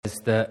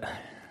that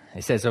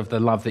it says of the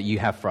love that you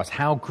have for us,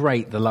 how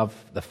great the love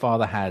the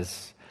Father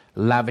has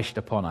lavished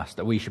upon us,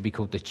 that we should be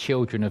called the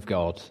children of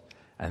God,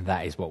 and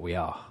that is what we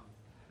are.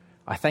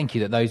 I thank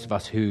you that those of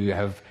us who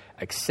have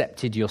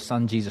accepted your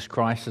Son, Jesus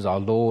Christ, as our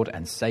Lord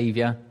and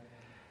Saviour,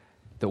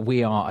 that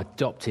we are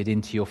adopted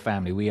into your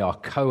family. We are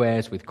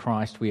co-heirs with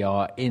Christ.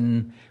 We're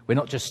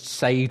not just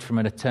saved from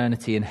an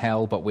eternity in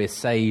hell, but we're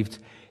saved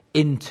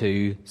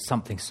into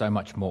something so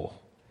much more,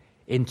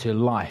 into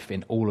life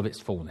in all of its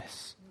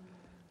fullness.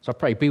 So I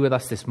pray, be with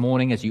us this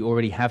morning as you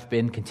already have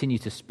been. Continue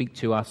to speak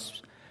to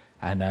us.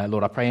 And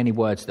Lord, I pray any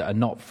words that are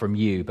not from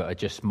you, but are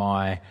just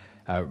my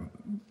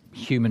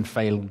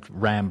human-failed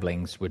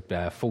ramblings would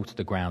fall to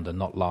the ground and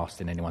not last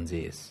in anyone's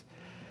ears.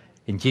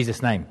 In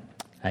Jesus' name,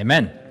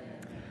 amen.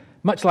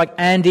 Much like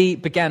Andy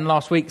began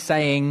last week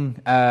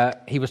saying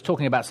he was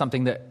talking about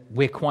something that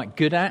we're quite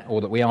good at,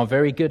 or that we are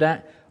very good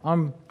at,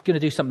 I'm going to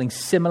do something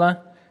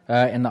similar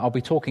in that I'll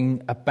be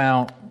talking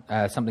about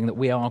something that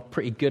we are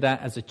pretty good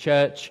at as a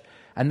church,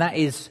 and that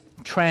is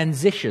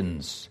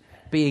transitions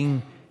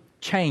being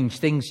changed,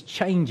 things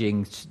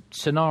changing,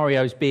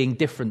 scenarios being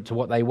different to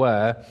what they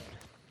were.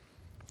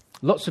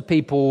 Lots of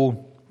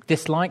people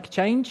dislike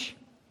change,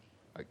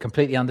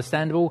 completely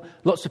understandable.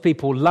 Lots of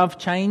people love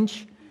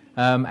change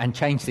and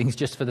change things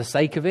just for the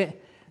sake of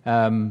it,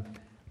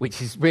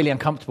 which is really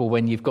uncomfortable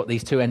when you've got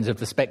these two ends of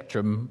the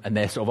spectrum and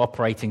they're sort of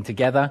operating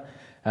together.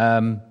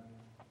 I'm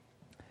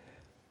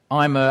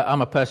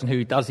a person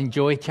who does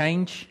enjoy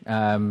change,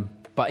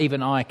 but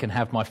even I can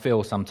have my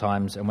fill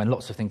sometimes, and when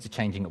lots of things are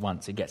changing at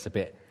once, it gets a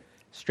bit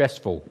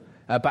stressful.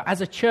 But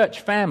as a church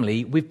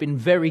family, we've been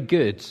very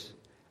good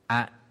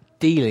at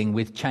dealing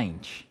with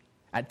change,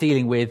 at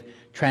dealing with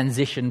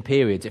transition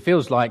periods. It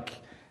feels like,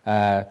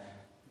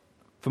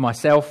 for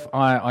myself,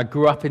 I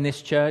grew up in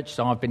this church,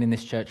 so I've been in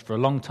this church for a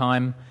long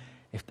time.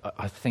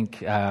 I think,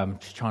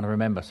 just trying to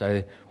remember, so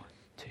 1,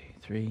 2,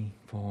 3,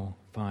 4,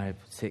 5,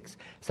 6.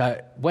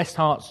 So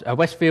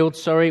Westfield,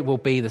 will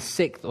be the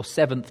 6th or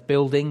 7th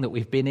building that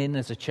we've been in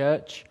as a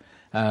church.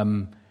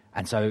 And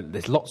so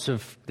there's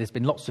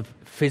been lots of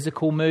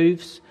physical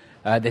moves.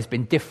 There's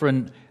been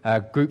different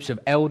groups of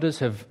elders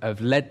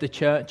have led the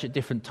church at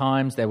different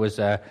times. There was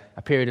a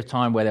period of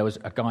time where there was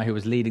a guy who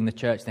was leading the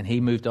church, then he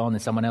moved on,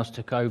 and someone else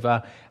took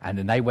over, and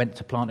then they went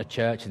to plant a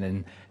church, and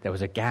then there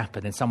was a gap,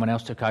 and then someone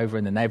else took over,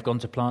 and then they've gone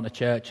to plant a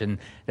church, and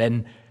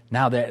then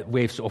now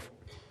we've sort of,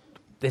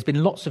 there's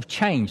been lots of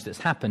change that's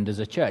happened as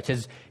a church.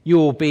 As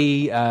you'll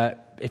be,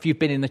 if you've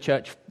been in the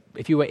church,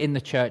 if you were in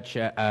the church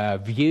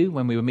View,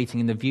 when we were meeting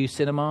in the View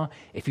Cinema,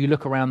 if you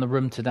look around the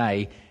room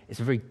today, it's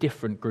a very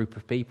different group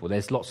of people.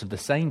 There's lots of the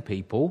same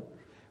people,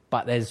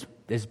 but there's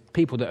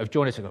people that have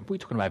joined us and go, we're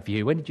talking about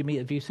View. When did you meet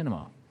at View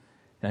Cinema?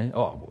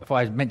 If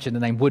I mention the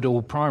name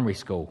Woodall Primary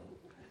School,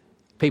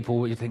 people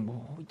would think, well,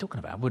 what are we talking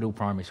about? Woodall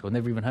Primary School.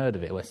 Never even heard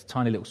of it. Well, it's a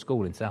tiny little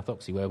school in South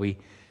Oxley where we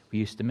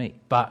used to meet.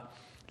 But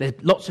there's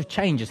lots of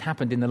changes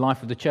happened in the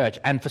life of the church,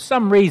 and for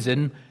some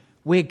reason,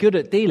 we're good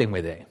at dealing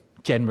with it,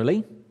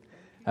 generally.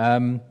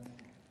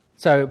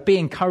 So be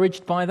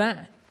encouraged by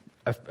that.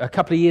 A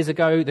couple of years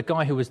ago, the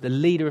guy who was the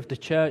leader of the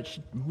church,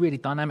 really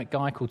dynamic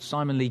guy called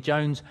Simon Lee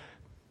Jones,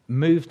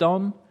 moved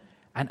on,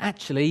 and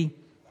actually,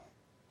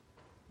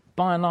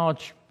 by and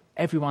large,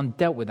 everyone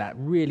dealt with that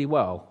really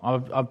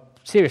well.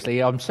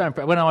 Seriously, I'm so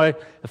impressed.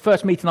 The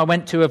first meeting I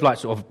went to of like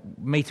sort of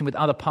meeting with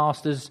other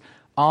pastors,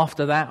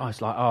 after that, I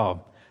was like,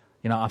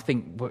 I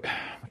think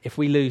if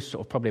we lose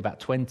sort of probably about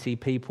 20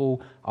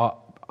 people,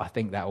 I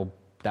think that'll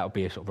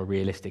be a sort of a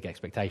realistic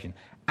expectation.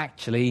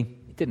 Actually,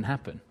 it didn't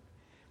happen,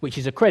 which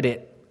is a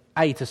credit,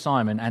 A, to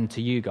Simon and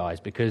to you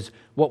guys, because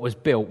what was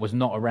built was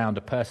not around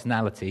a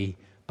personality,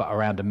 but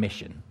around a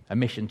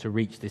mission to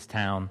reach this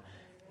town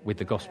with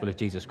the gospel of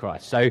Jesus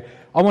Christ. So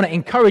I want to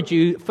encourage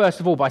you, first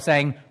of all, by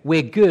saying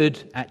we're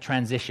good at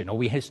transition, or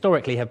we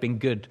historically have been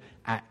good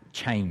at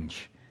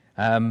change.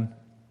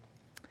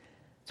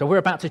 So we're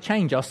about to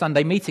change our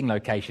Sunday meeting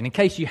location. In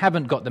case you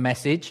haven't got the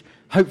message,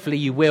 hopefully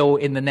you will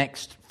in the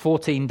next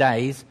 14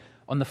 days.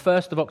 On the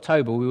 1st of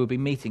October, we will be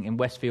meeting in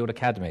Westfield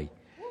Academy.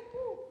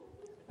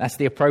 That's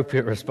the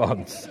appropriate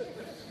response.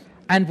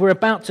 And we're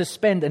about to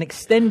spend an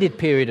extended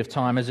period of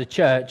time as a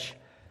church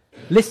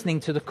listening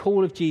to the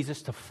call of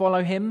Jesus to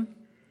follow him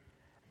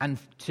and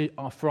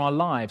for our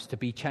lives to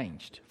be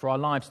changed, for our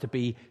lives to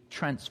be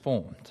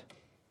transformed.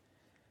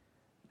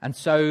 And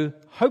so,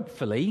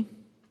 hopefully,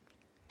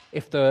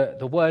 if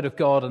the Word of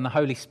God and the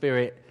Holy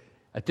Spirit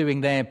are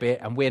doing their bit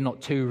and we're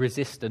not too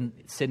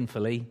resistant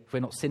sinfully, if we're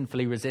not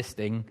sinfully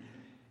resisting,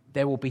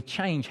 there will be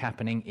change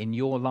happening in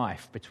your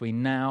life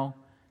between now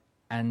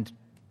and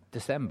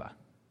December.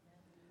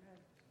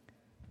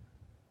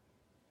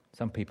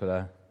 Some people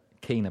are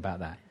keen about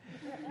that.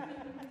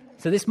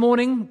 So this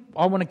morning,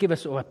 I want to give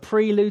us sort of a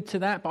prelude to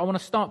that, but I want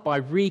to start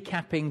by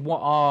recapping what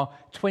our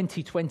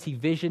 2020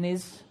 vision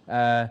is,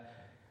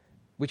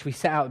 which we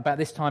set out about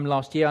this time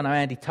last year. I know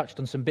Andy touched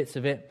on some bits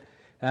of it.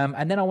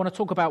 And then I want to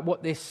talk about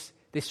what this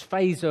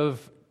phase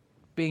of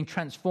being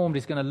transformed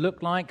is going to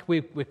look like.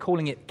 We're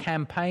calling it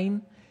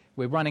Campaign.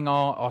 We're running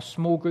our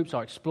small groups,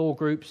 our Explore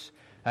groups,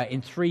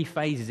 in 3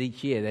 phases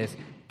each year. There's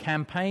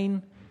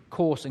campaign,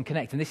 course, and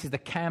connect. And this is the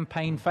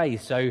campaign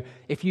phase. So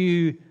if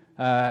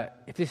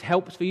this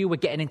helps for you, we're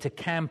getting into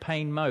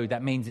campaign mode.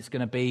 That means it's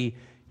going to be,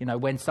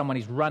 when someone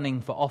is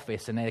running for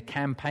office and they're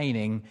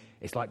campaigning,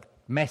 it's like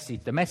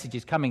the message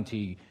is coming to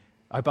you.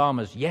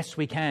 Obama's, yes,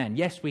 we can,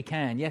 yes, we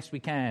can, yes, we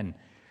can.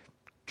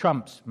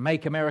 Trump's,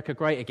 make America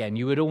great again.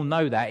 You would all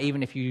know that,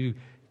 even if you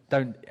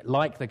don't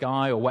like the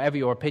guy or whatever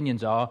your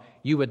opinions are,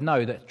 you would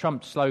know that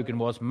Trump's slogan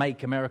was,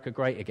 make America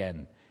great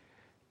again.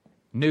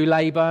 New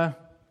Labour,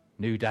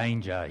 new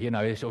danger. You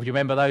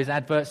remember those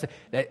adverts?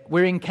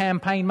 We're in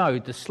campaign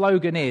mode. The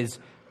slogan is,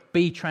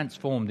 be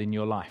transformed in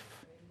your life.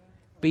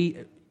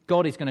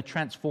 God is going to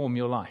transform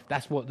your life.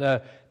 That's what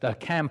the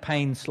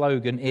campaign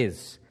slogan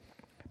is.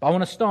 But I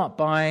want to start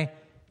by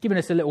giving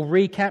us a little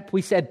recap.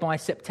 We said by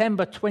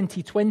September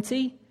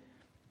 2020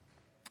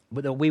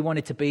 that we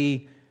wanted to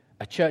be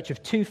a church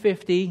of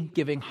 250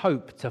 giving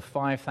hope to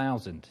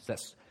 5,000.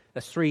 That's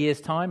 3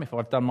 years' time, if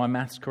I've done my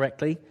maths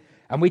correctly.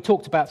 And we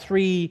talked about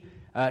 3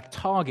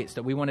 targets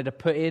that we wanted to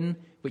put in,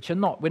 which we're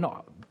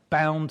not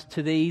bound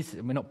to these.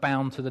 We're not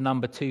bound to the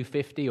number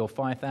 250 or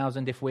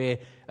 5,000. If we're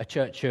a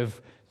church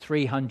of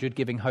 300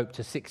 giving hope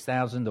to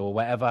 6,000 or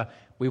whatever,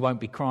 we won't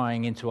be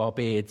crying into our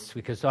beards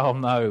because, oh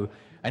no.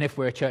 And if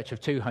we're a church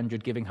of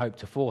 200 giving hope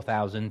to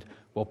 4,000,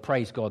 well,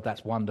 praise God,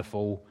 that's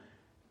wonderful.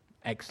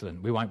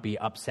 Excellent. We won't be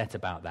upset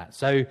about that.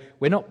 So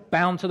we're not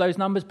bound to those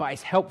numbers, but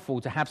it's helpful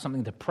to have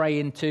something to pray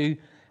into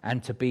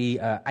and to be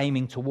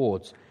aiming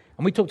towards.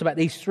 And we talked about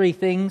these 3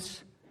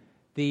 things.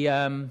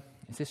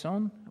 Is this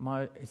on?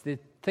 Is the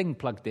thing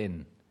plugged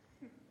in?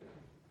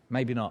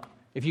 Maybe not.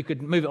 If you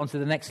could move it on to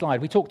the next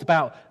slide. We talked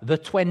about the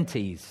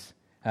 20s.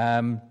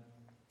 So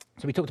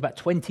we talked about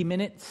 20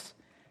 minutes,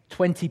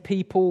 20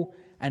 people,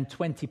 and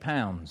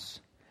 £20.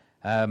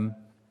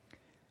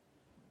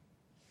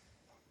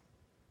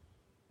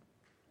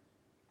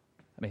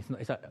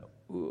 It's like,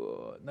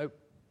 nope. You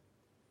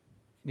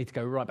need to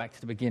go right back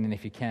to the beginning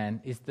if you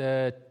can. Is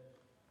the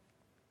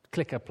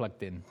clicker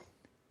plugged in?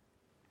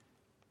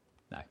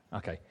 No.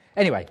 Okay.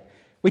 Anyway,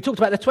 we talked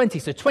about the 20.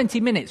 So 20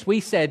 minutes. We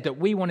said that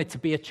we wanted to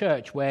be a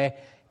church where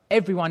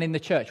everyone in the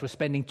church was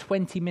spending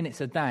 20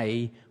 minutes a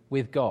day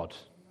with God.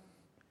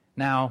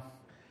 Now,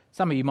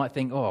 some of you might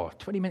think,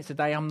 20 minutes a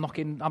day, I'm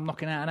knocking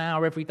out an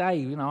hour every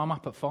day. I'm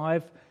up at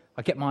 5,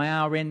 I get my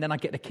hour in, then I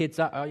get the kids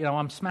up,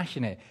 I'm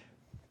smashing it.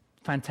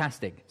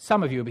 Fantastic.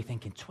 Some of you will be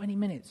thinking, 20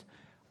 minutes?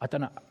 I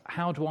don't know,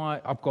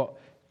 I've got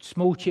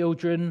small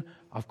children,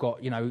 I've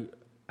got, a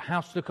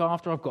house to look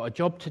after, I've got a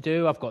job to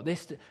do, I've got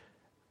this.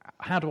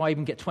 How do I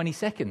even get 20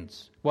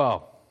 seconds?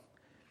 Well,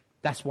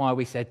 that's why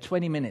we said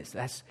 20 minutes.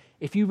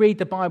 If you read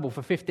the Bible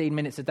for 15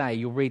 minutes a day,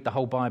 you'll read the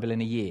whole Bible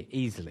in a year,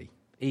 easily.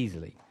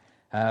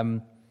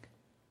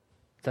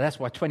 So that's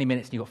why 20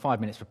 minutes, and you've got 5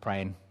 minutes for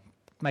praying,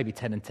 maybe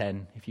 10 and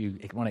 10. If you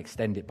want to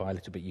extend it by a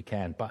little bit, you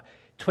can. But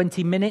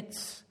 20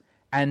 minutes,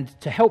 and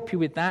to help you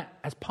with that,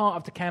 as part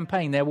of the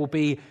campaign, there will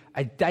be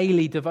a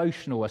daily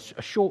devotional, a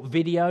short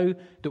video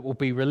that will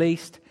be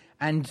released.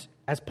 And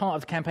as part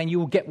of the campaign, you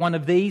will get one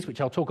of these, which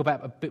I'll talk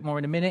about a bit more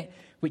in a minute,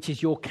 which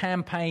is your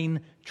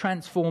campaign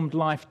Transformed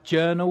Life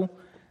Journal,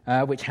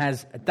 which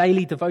has a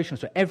daily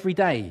devotional. So every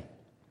day,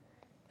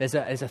 there's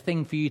a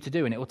thing for you to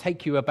do, and it will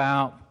take you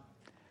about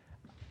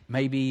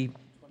maybe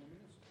 20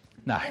 minutes?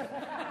 No.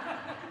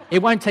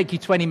 It won't take you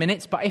 20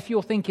 minutes, but if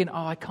you're thinking,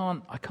 I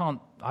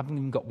haven't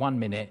even got 1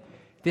 minute,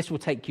 this will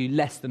take you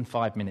less than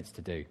 5 minutes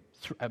to do,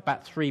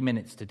 about 3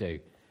 minutes to do.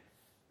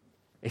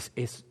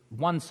 It's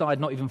one side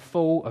not even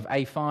full of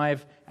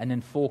A5, and then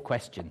 4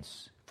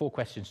 questions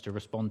to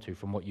respond to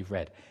from what you've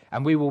read.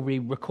 And we will be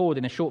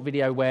recording a short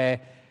video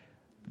where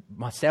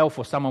myself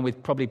or someone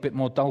with probably a bit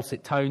more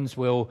dulcet tones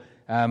will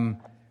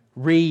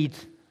read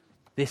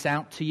this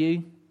out to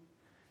you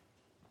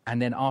and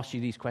then ask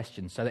you these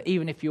questions, so that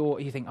even if you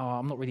think,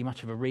 I'm not really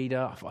much of a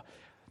reader,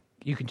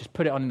 you can just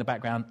put it on in the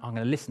background. I'm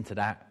going to listen to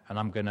that, and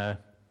I'm going to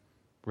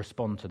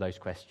respond to those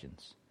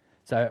questions.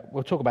 So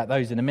we'll talk about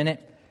those in a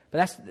minute. But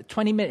that's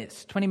 20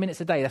 minutes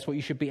a day. That's what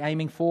you should be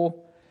aiming for.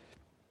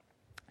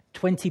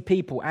 20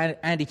 people.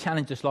 Andy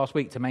challenged us last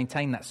week to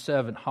maintain that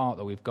servant heart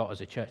that we've got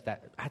as a church,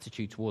 that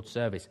attitude towards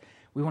service.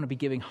 We want to be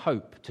giving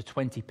hope to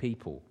 20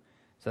 people.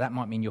 So that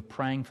might mean you're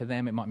praying for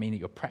them. It might mean that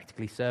you're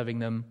practically serving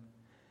them.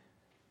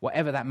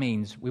 Whatever that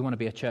means, we want to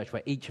be a church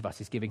where each of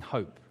us is giving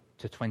hope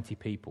to 20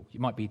 people. You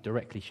might be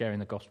directly sharing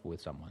the gospel with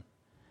someone.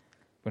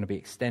 We want to be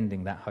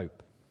extending that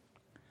hope.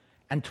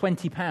 And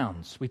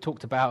 £20. We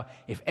talked about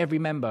if every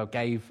member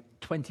gave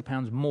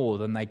 £20 more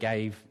than they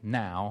gave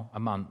now a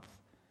month,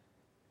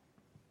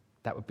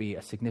 that would be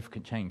a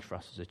significant change for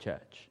us as a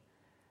church.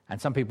 And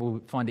some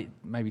people find it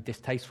maybe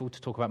distasteful to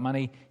talk about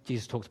money.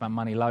 Jesus talks about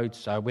money loads,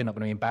 so we're not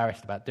going to be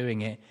embarrassed about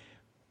doing it.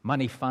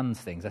 Money funds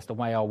things. That's the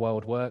way our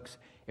world works.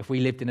 If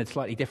we lived in a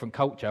slightly different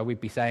culture, we'd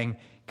be saying,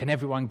 can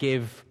everyone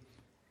give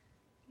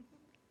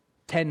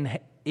 10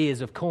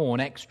 ears of corn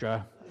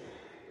extra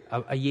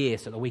a year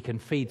so that we can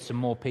feed some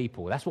more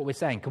people? That's what we're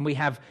saying. Can we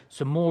have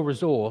some more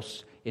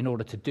resource in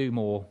order to do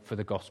more for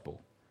the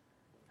gospel?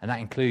 And that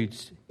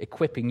includes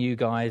equipping you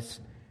guys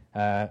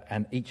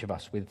and each of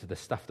us with the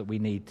stuff that we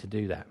need to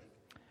do that.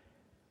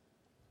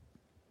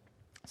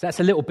 So that's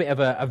a little bit of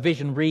a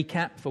vision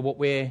recap for what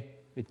we're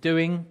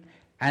doing.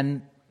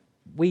 And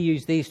we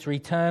use these three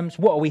terms.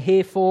 What are we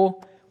here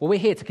for? Well, we're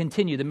here to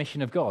continue the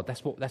mission of God.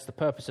 That's the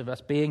purpose of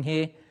us being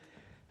here.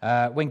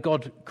 When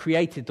God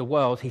created the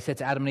world, he said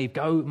to Adam and Eve,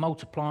 go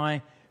multiply,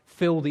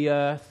 fill the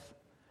earth.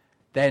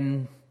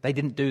 Then they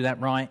didn't do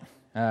that right.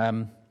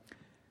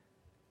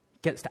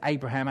 Gets to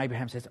Abraham.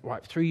 Abraham says,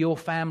 right, through your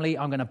family,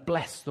 I'm going to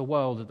bless the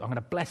world. I'm going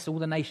to bless all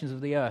the nations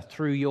of the earth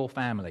through your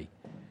family.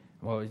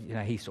 Well,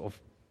 he sort of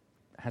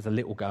has a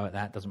little go at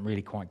that, doesn't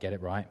really quite get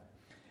it right.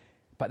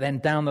 But then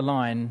down the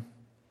line,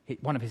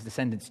 one of his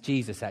descendants,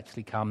 Jesus,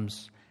 actually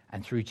comes,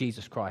 and through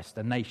Jesus Christ,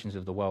 the nations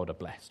of the world are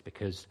blessed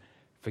because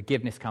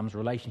forgiveness comes,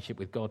 relationship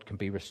with God can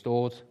be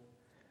restored.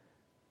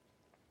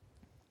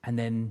 And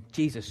then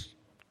Jesus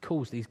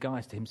calls these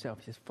guys to himself.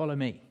 He says, follow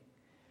me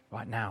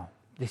right now.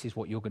 This is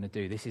what you're going to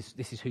do. This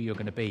is who you're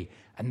going to be.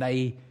 And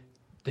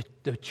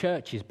the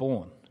church is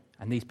born.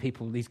 And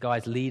these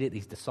guys lead it.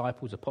 These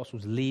disciples,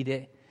 apostles lead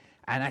it.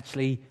 And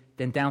actually,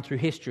 then down through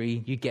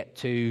history, you get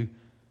to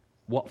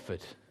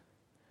Watford.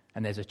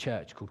 And there's a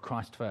church called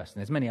Christ First. And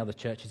there's many other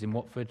churches in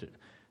Watford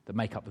that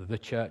make up the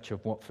church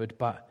of Watford.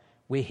 But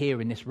we're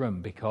here in this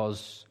room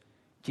because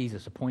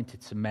Jesus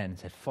appointed some men and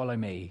said, follow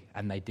me.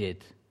 And they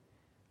did.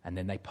 And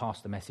then they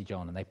passed the message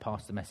on, and they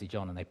passed the message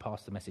on, and they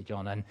passed the message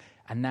on.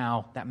 And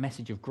now that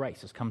message of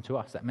grace has come to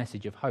us. That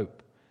message of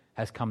hope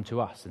has come to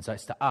us. And so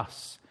it's to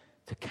us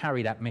to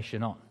carry that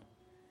mission on.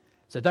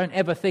 So don't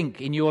ever think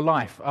in your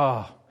life,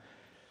 what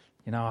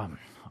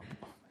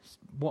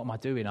am I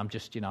doing? I'm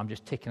just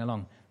ticking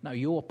along. No,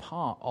 you're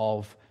part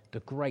of the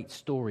great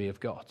story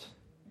of God.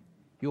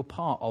 You're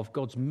part of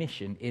God's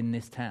mission in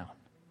this town.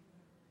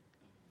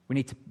 We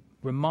need to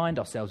remind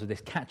ourselves of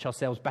this, catch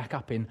ourselves back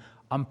up in,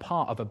 I'm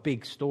part of a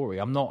big story.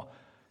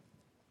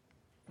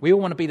 We all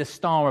want to be the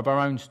star of our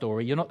own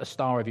story. You're not the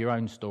star of your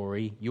own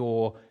story.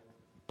 You're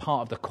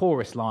part of the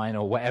chorus line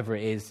or whatever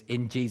it is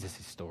in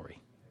Jesus' story.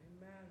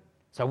 Amen.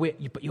 So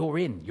but you're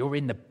in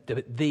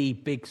the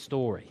big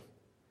story.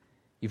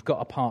 You've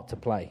got a part to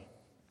play.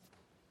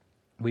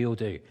 We all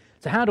do.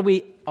 So how do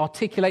we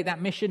articulate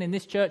that mission in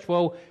this church?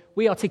 Well,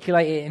 we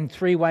articulate it in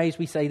three ways.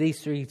 We say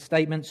these three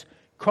statements.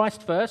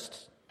 Christ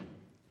first.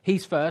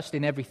 He's first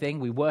in everything.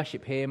 We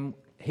worship him.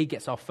 He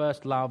gets our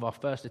first love, our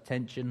first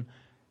attention.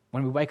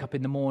 When we wake up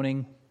in the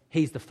morning,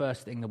 he's the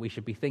first thing that we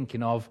should be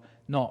thinking of,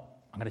 not,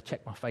 I'm going to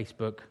check my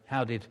Facebook.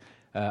 How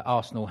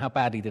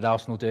badly did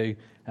Arsenal do?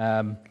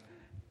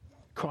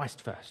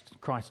 Christ first.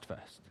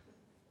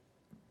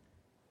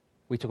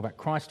 We talk about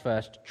Christ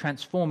first,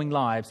 transforming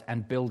lives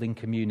and building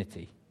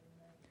community.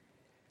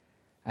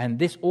 And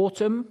this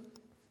autumn,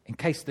 in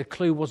case the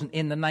clue wasn't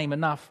in the name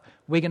enough,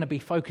 we're going to be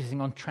focusing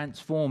on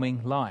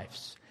transforming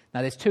lives. Now,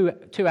 there's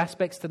two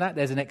aspects to that.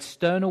 There's an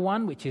external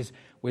one, which is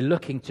we're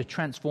looking to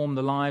transform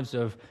the lives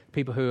of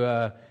people who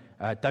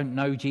don't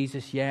know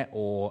Jesus yet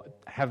or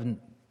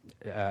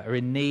are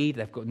in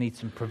need. Need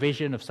some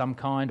provision of some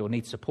kind or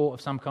need support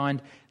of some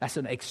kind. That's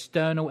an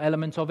external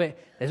element of it.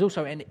 There's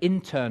also an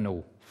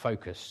internal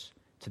focus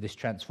to this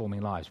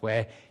transforming lives,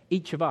 where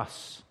each of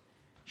us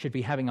should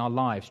be having our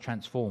lives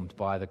transformed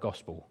by the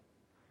gospel.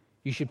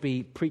 You should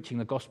be preaching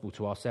the gospel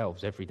to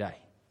ourselves every day.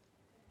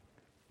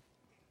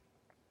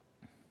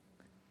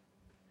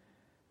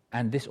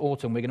 And this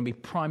autumn, we're going to be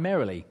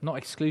primarily, not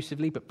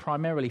exclusively, but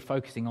primarily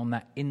focusing on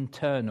that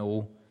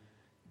internal,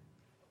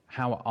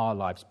 how are our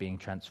lives being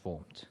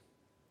transformed.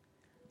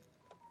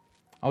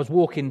 I was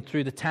walking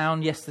through the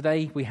town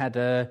yesterday. We had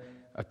a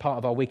part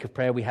of our week of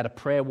prayer. We had a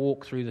prayer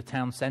walk through the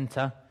town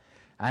centre.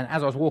 And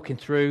as I was walking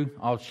through,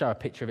 I'll show a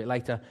picture of it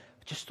later,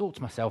 I just thought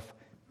to myself,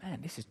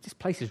 man, this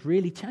place has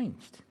really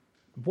changed.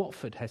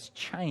 Watford has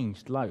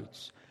changed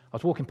loads. I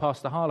was walking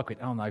past the Harlequin.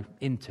 I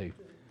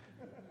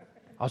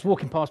was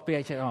walking past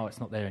BHA. Oh, it's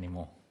not there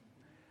anymore.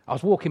 I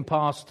was walking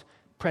past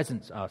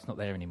Presence. Oh, it's not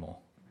there anymore.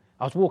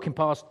 I was walking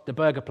past the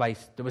burger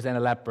place that was then a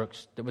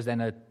Ladbrokes, that was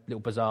then a little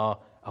bazaar.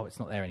 Oh, it's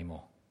not there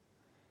anymore.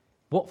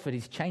 Watford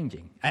is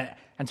changing.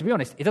 And to be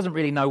honest, it doesn't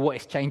really know what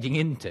it's changing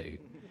into.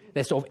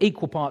 There's sort of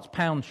equal parts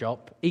pound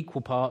shop,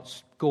 equal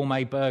parts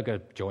gourmet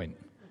burger joint.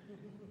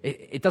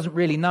 It doesn't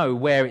really know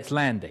where it's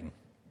landing.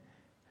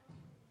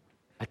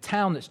 A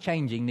town that's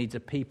changing needs a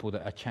people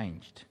that are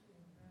changed.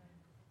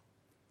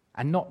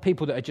 And not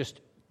people that are just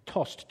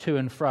tossed to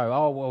and fro.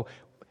 Oh, well,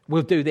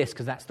 we'll do this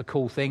because that's the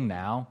cool thing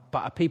now.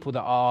 But are people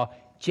that are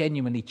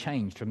genuinely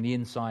changed from the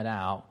inside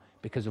out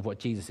because of what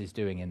Jesus is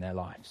doing in their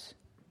lives.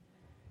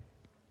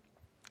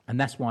 And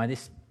that's why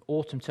this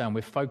autumn term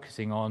we're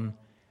focusing on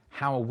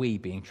how are we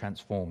being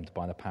transformed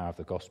by the power of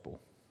the gospel.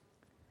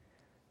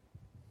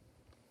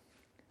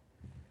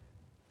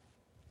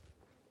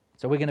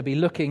 So we're going to be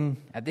looking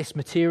at this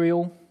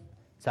material.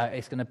 So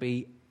it's going to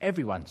be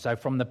everyone. So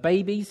from the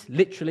babies,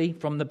 literally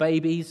from the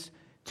babies,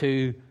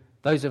 to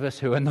those of us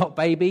who are not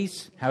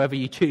babies, however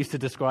you choose to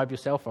describe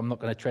yourself. I'm not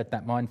going to tread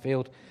that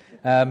minefield.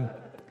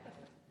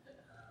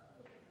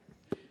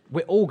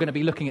 we're all going to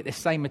be looking at this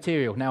same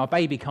material. Now, a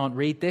baby can't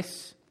read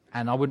this,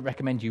 and I wouldn't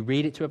recommend you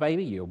read it to a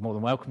baby. You're more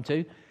than welcome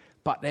to.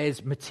 But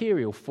there's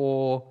material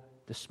for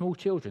the small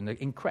children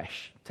in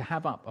creche to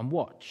have up and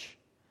watch.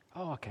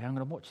 Oh, okay, I'm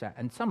going to watch that.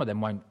 And some of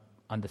them won't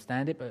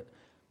understand it, but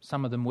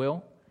some of them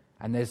will.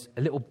 And there's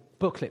a little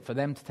booklet for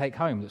them to take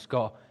home that's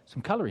got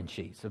some colouring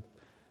sheets of,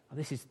 oh,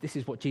 this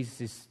is what Jesus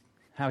is,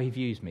 how he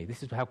views me.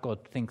 This is how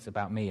God thinks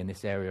about me in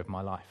this area of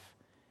my life.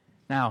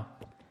 Now,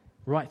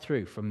 right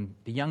through from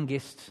the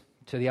youngest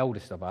to the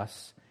oldest of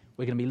us,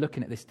 we're going to be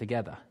looking at this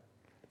together.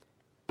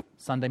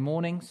 Sunday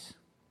mornings,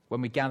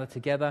 when we gather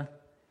together,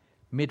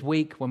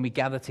 midweek, when we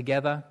gather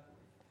together,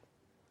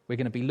 we're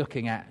going to be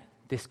looking at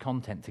this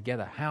content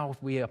together. How are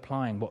we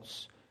applying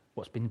what's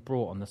been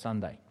brought on the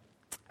Sunday?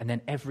 And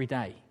then every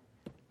day,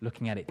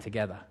 looking at it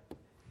together.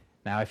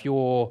 Now, if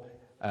you're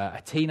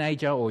a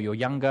teenager or you're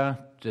younger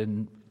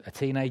than a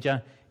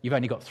teenager, you've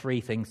only got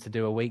 3 things to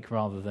do a week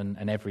rather than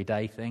an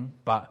everyday thing.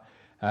 But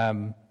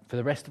for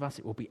the rest of us,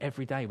 it will be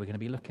every day we're going to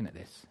be looking at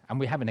this. And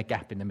we're having a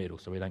gap in the middle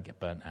so we don't get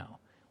burnt out.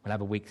 We'll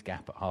have a week's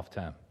gap at half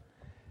term.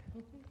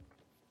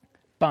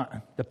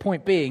 But the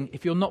point being,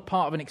 if you're not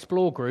part of an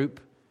Explore group,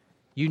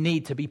 you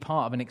need to be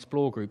part of an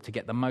Explore group to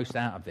get the most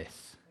out of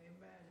this.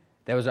 Amen.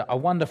 There was a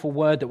wonderful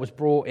word that was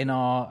brought in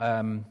our,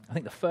 I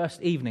think the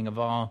first evening of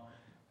our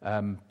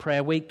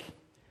prayer week,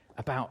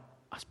 about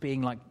us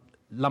being like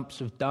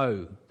lumps of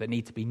dough that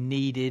need to be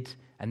kneaded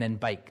and then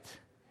baked.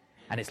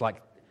 And it's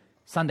like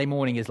Sunday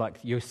morning is like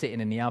you're sitting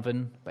in the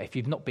oven, but if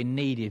you've not been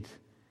kneaded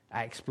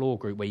at Explore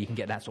group where you can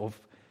get that sort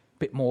of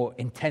bit more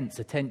intense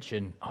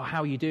attention, oh,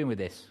 how are you doing with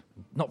this?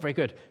 Not very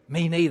good.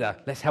 Me neither.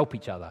 Let's help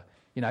each other.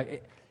 You know,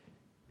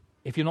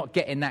 if you're not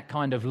getting that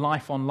kind of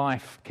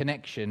life-on-life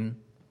connection,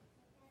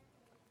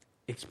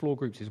 Explore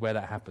groups is where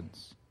that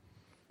happens.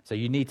 So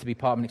you need to be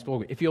part of an Explore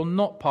group. If you're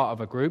not part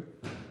of a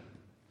group,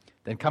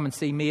 then come and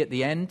see me at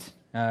the end,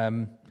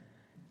 and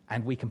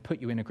we can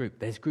put you in a group.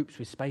 There's groups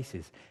with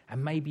spaces,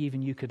 and maybe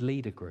even you could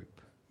lead a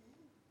group.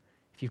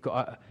 If you've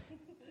got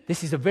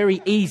this is a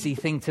very easy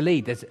thing to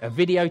lead. There's a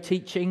video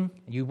teaching,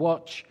 you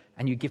watch,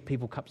 and you give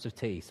people cups of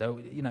tea. So,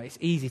 you know, it's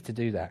easy to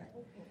do that.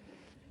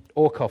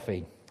 Or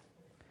coffee.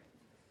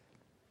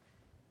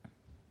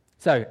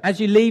 So, as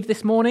you leave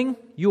this morning,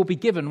 you'll be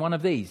given one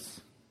of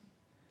these.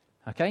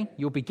 Okay?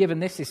 You'll be given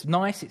this. It's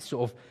nice. It's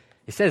sort of,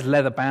 it says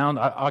leather bound.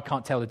 I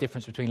can't tell the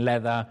difference between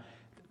leather,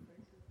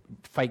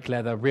 fake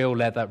leather, real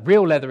leather.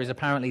 Real leather is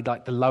apparently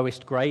like the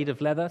lowest grade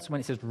of leather. So when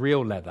it says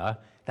real leather,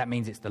 that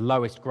means it's the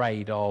lowest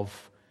grade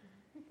of,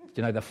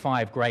 you know, the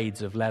 5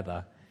 grades of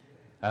leather,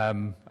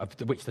 of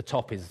which the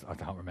top is, I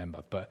can't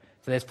remember. But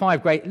so there's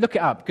 5 grades. Look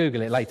it up.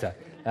 Google it later.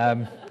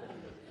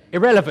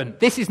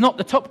 Irrelevant. This is not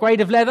the top grade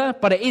of leather,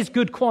 but it is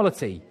good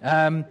quality.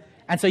 And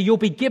so you'll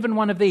be given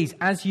one of these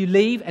as you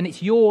leave, and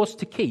it's yours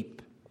to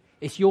keep.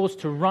 It's yours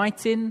to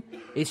write in.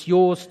 It's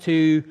yours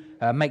to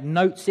make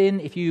notes in.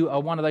 If you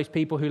are one of those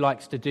people who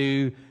likes to do,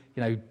 you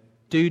know,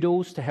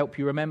 doodles to help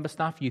you remember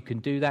stuff, you can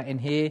do that in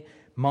here.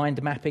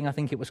 Mind mapping, I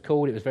think it was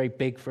called. It was very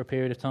big for a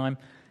period of time.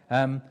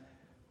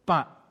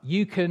 But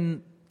you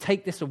can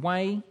take this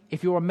away.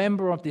 If you're a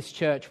member of this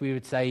church, we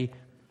would say,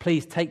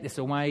 please take this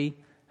away.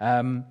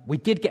 We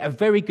did get a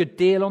very good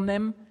deal on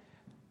them.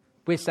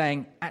 We're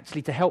saying,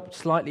 actually, to help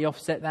slightly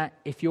offset that,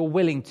 if you're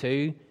willing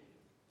to,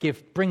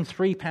 bring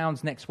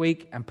 £3 next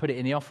week and put it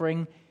in the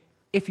offering.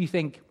 If you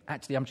think,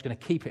 actually, I'm just going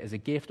to keep it as a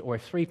gift, or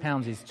if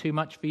 £3 is too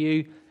much for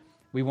you,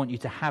 we want you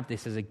to have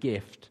this as a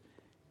gift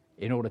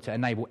in order to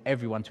enable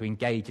everyone to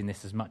engage in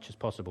this as much as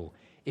possible.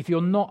 If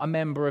you're not a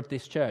member of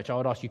this church, I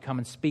would ask you come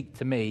and speak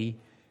to me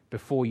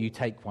before you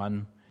take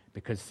one,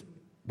 because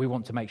we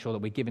want to make sure that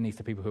we're giving these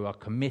to people who are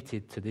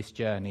committed to this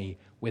journey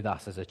with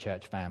us as a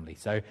church family.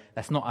 So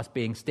that's not us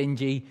being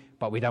stingy,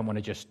 but we don't want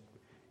to just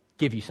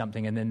give you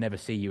something and then never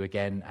see you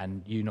again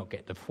and you not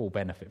get the full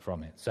benefit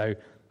from it. So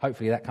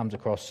hopefully that comes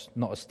across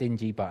not as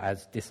stingy, but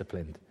as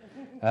disciplined.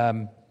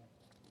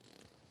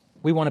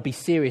 We want to be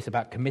serious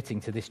about committing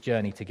to this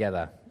journey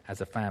together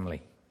as a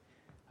family,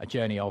 a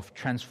journey of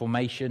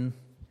transformation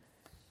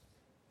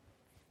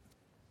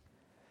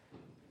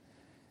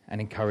and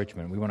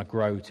encouragement. We want to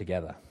grow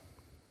together.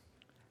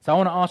 So I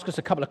want to ask us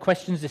a couple of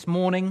questions this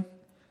morning,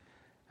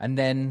 and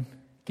then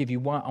give you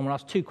one. I want to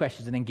ask 2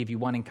 questions and then give you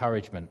one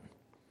encouragement.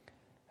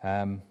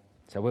 So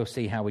we'll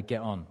see how we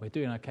get on. We're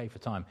doing okay for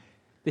time.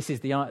 This is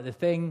the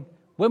thing.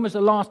 When was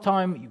the last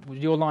time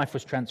your life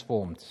was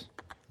transformed?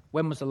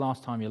 When was the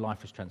last time your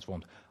life was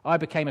transformed? I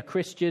became a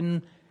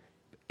Christian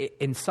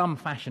in some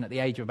fashion at the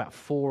age of about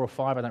 4 or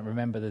 5. I don't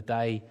remember the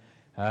day.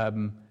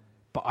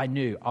 But I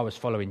knew I was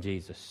following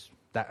Jesus.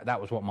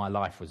 That was what my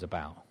life was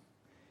about.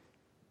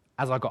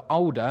 As I got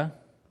older,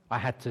 I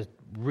had to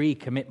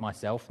recommit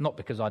myself, not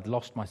because I'd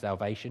lost my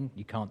salvation,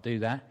 you can't do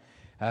that,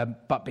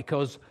 but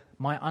because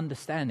my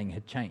understanding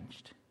had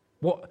changed.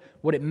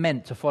 What it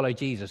meant to follow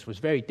Jesus was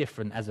very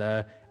different as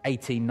a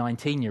 18,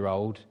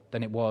 19-year-old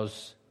than it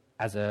was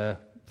as a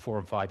 4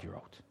 and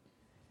 5-year-old.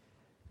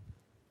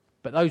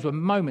 But those were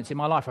moments in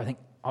my life where I think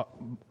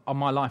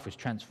my life was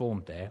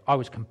transformed there. I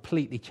was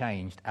completely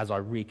changed as I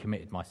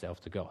recommitted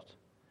myself to God.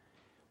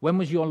 When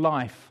was your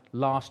life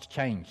last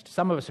changed?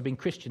 Some of us have been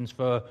Christians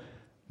for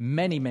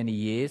many, many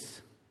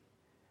years,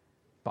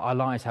 but our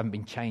lives haven't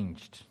been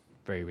changed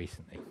very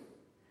recently.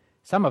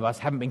 Some of us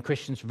haven't been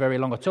Christians for very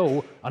long at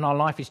all, and our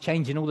life is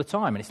changing all the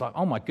time. And it's like,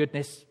 oh my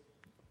goodness,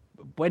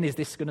 when is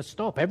this going to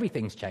stop?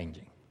 Everything's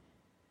changing.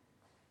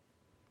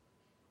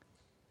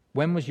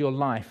 When was your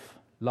life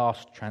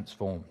last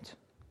transformed?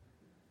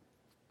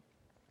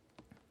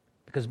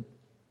 Because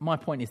my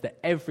point is that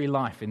every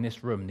life in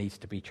this room needs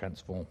to be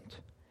transformed.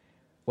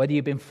 Whether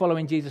you've been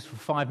following Jesus for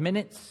 5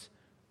 minutes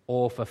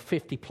or for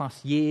 50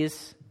 plus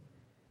years,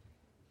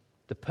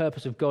 the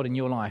purpose of God in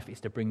your life is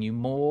to bring you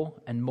more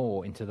and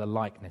more into the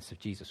likeness of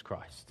Jesus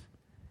Christ.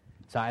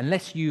 So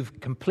unless you've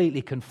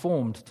completely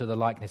conformed to the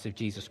likeness of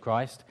Jesus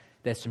Christ,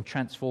 there's some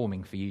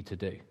transforming for you to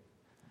do.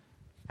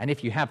 And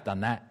if you have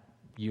done that,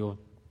 you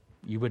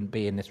wouldn't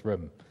be in this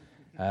room.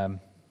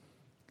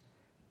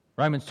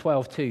 Romans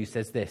 12:2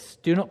 says this,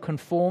 "Do not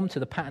conform to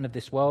the pattern of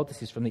this world,"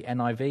 this is from the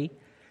NIV,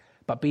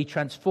 "but be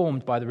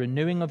transformed by the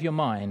renewing of your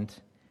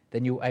mind,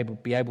 then you'll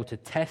be able to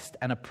test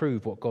and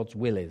approve what God's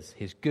will is,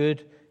 his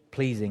good,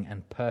 pleasing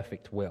and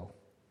perfect will."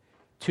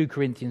 2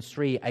 Corinthians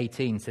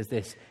 3:18 says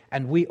this,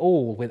 "And we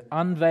all, with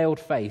unveiled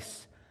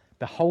face,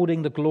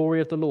 beholding the glory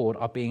of the Lord,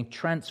 are being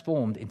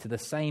transformed into the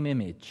same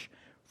image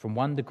from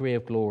one degree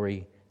of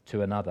glory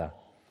to another."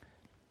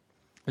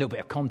 A little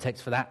bit of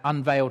context for that.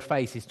 Unveiled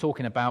face is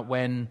talking about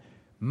when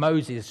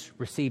Moses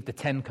received the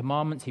 10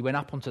 Commandments. He went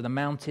up onto the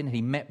mountain,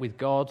 he met with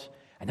God,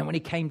 and then when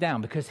he came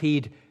down, because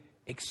he'd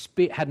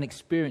had an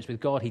experience with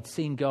God, he'd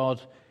seen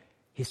God,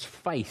 his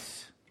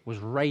face was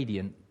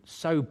radiant,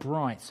 so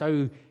bright,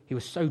 he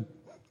was so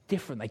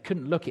different, they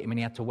couldn't look at him and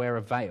he had to wear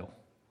a veil.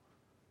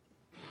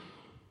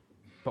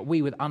 But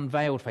we with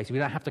unveiled faces, we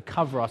don't have to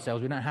cover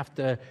ourselves,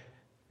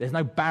 there's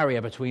no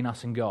barrier between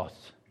us and God.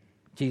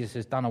 Jesus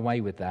has done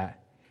away with that.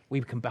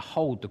 We can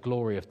behold the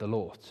glory of the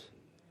Lord.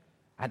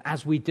 And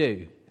as we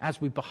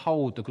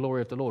behold the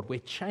glory of the Lord, we're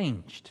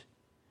changed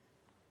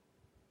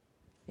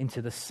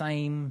into the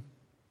same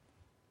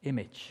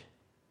image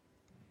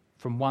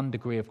from one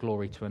degree of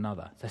glory to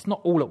another. So it's not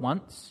all at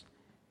once.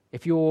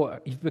 If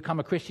you've become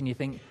a Christian, you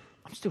think,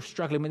 I'm still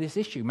struggling with this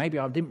issue. Maybe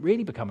I didn't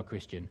really become a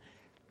Christian.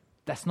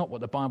 That's not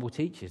what the Bible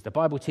teaches. The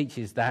Bible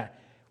teaches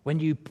that when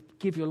you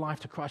give your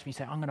life to Christ, when you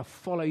say, I'm going to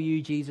follow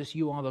you, Jesus,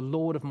 you are the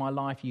Lord of my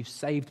life, you've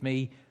saved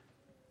me,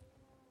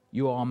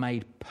 you are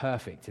made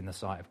perfect in the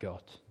sight of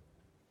God.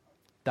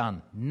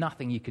 Done.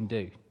 Nothing you can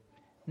do.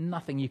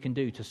 Nothing you can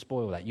do to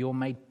spoil that. You're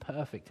made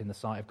perfect in the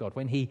sight of God.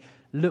 When he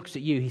looks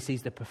at you, he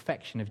sees the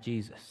perfection of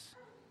Jesus.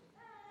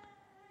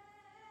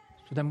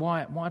 So then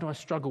why do I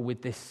struggle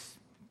with this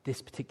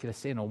particular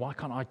sin? Or why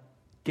can't I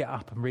get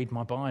up and read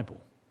my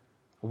Bible?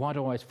 Or why do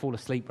I always fall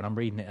asleep when I'm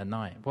reading it at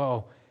night?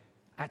 Well,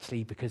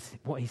 actually, because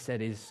what he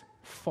said is,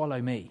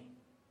 follow me.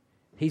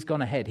 He's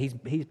gone ahead. He's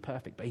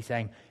perfect. But he's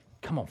saying,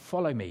 come on,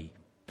 follow me.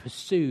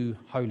 Pursue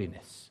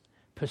holiness.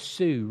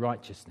 Pursue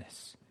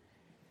righteousness.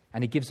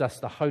 And he gives us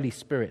the Holy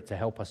Spirit to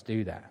help us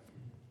do that.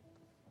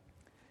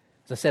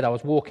 As I said, I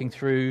was walking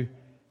through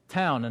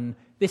town, and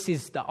this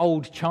is the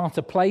old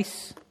Charter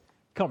Place.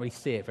 Can't really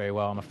see it very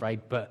well, I'm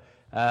afraid, but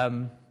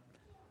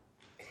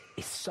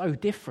it's so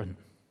different.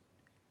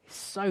 It's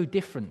so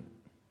different.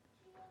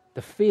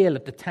 The feel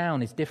of the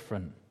town is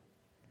different.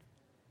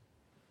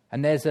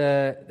 And there's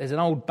an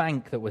old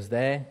bank that was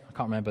there. I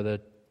can't remember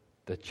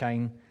the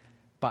chain.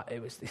 But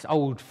it was this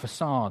old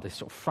facade, this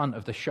sort of front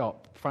of the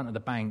shop, front of the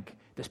bank,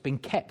 that's been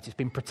kept. It's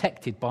been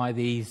protected by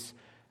these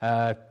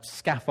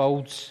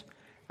scaffolds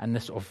and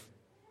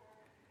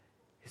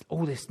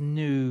all this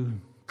new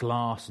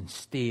glass and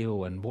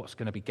steel and what's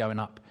going to be going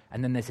up.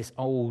 And then there's this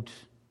old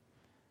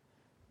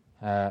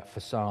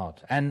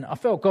facade. And I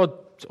felt God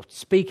sort of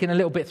speaking a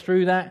little bit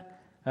through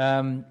that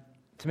to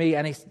me.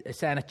 And he's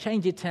saying a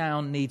changed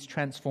town needs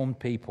transformed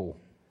people.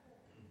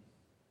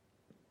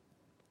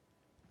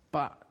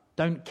 But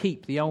don't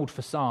keep the old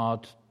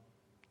facade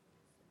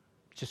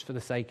just for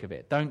the sake of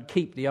it. Don't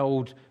keep the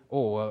old,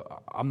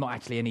 I'm not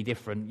actually any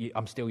different.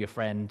 I'm still your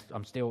friend.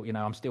 I'm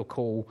still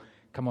cool.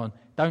 Come on.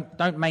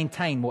 Don't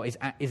maintain what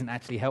isn't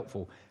actually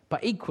helpful.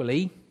 But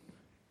equally,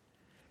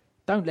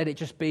 don't let it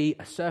just be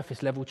a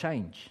surface level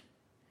change.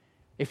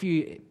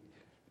 They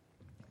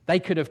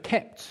could have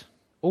kept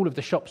all of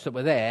the shops that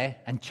were there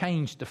and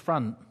changed the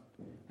front.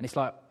 And it's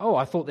like,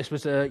 I thought this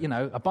was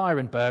a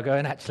Byron burger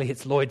and actually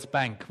it's Lloyd's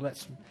Bank. Well,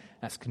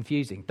 that's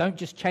confusing. Don't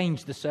just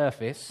change the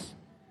surface.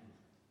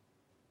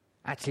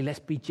 Actually, let's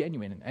be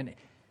genuine. And,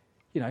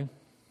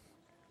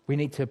 we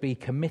need to be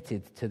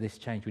committed to this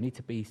change. We need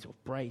to be sort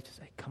of brave to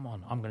say, come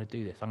on, I'm going to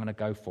do this. I'm going to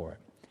go for it.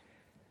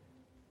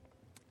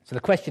 So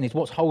the question is,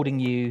 what's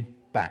holding you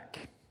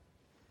back?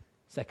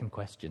 Second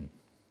question.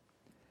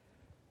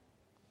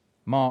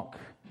 Mark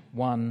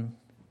 1,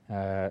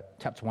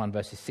 chapter 1,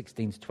 verses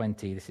 16 to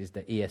 20. This is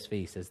the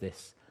ESV, says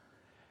this.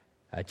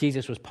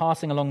 Jesus was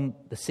passing along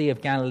the Sea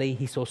of Galilee.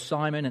 He saw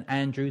Simon and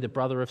Andrew, the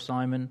brother of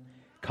Simon,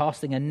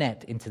 casting a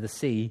net into the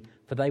sea,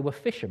 for they were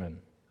fishermen.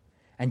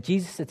 And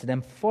Jesus said to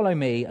them, "Follow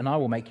me, and I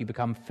will make you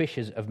become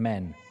fishers of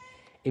men."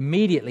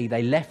 Immediately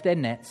they left their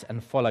nets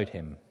and followed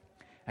him.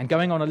 And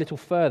going on a little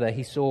further,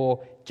 he saw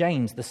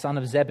James, the son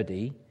of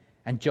Zebedee,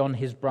 and John,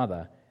 his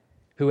brother,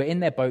 who were in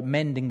their boat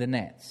mending the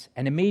nets.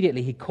 And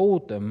immediately he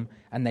called them,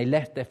 and they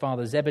left their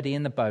father Zebedee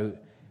in the boat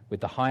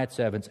with the hired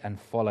servants and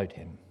followed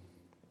him.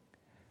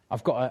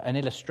 I've got an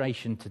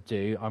illustration to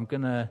do. I'm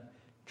going to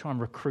try and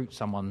recruit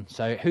someone.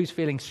 So who's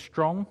feeling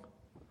strong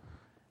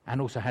and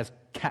also has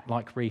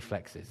cat-like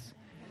reflexes?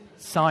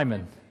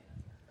 Simon.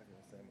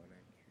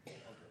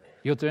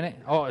 You're doing it?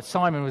 Oh,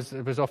 Simon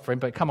was offering,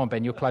 but come on,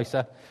 Ben, you're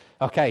closer.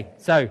 Okay,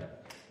 so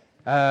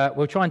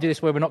we'll try and do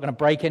this where we're not going to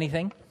break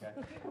anything,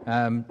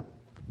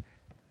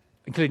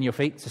 including your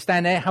feet. So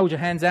stand there, hold your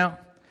hands out.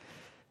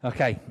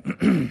 Okay.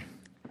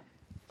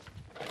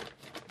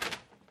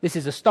 This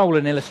is a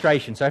stolen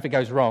illustration, so if it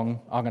goes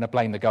wrong, I'm going to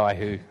blame the guy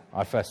who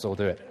I first saw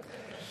do it.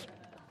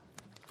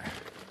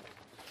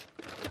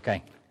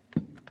 Okay.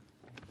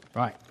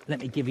 Right, let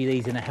me give you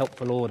these in a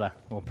helpful order.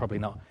 Or probably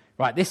not.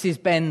 Right, this is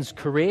Ben's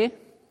career.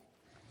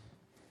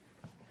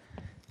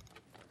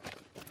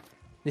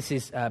 This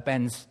is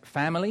Ben's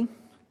family.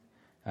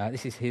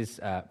 This is his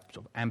sort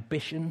of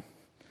ambition.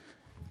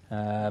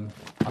 I'll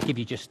give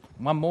you just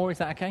one more, is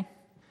that okay?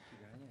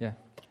 Yeah.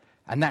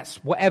 And that's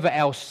whatever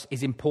else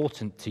is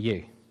important to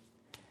you.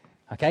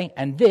 Okay,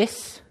 and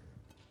this,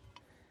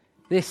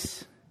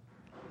 you've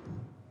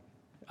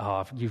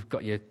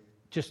got your,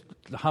 just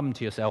hum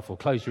to yourself or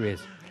close your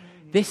ears.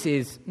 This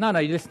is, no,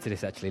 you listen to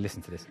this actually,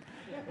 listen to this.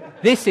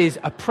 This is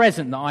a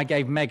present that I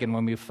gave Megan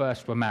when we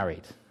first were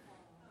married.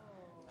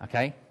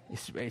 Okay,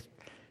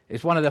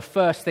 it's one of the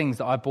first things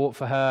that I bought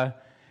for her.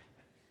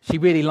 She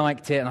really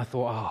liked it, and I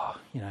thought,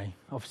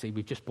 obviously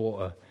we've just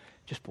bought a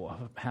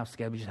house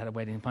together, we just had a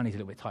wedding, money's a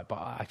little bit tight, but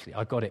I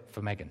got it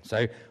for Megan.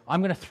 So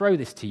I'm going to throw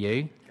this to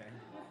you.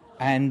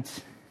 And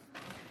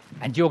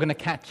you're going to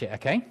catch it,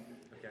 okay?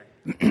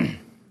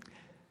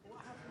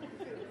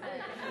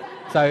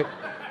 So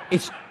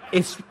it's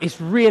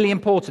really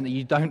important that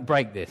you don't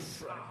break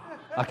this,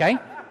 okay?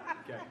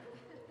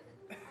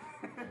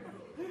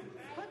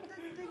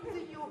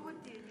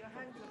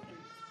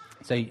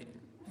 So, you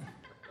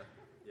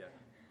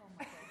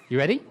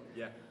ready?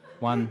 Yeah.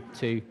 1,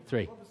 2,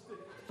 3.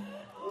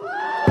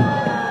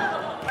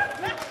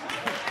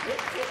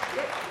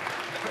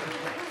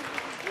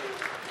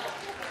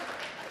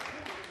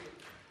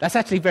 That's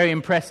actually very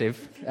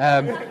impressive.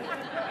 I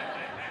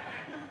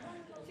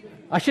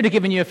should have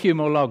given you a few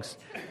more logs.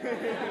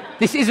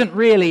 This isn't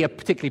really a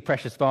particularly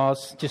precious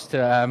vase, just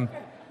to,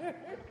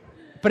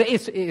 but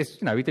it is.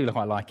 We do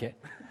quite like it.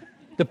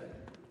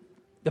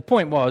 The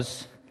point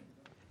was,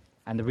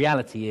 and the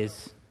reality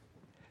is,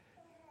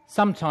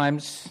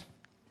 sometimes,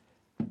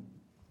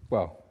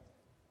 well,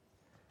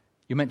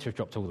 you're meant to have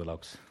dropped all the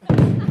logs.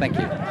 Thank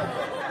you.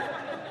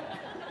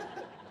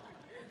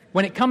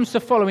 When it comes to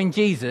following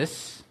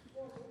Jesus,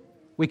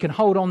 we can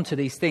hold on to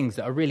these things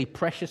that are really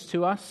precious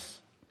to us,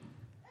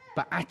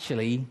 but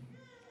actually,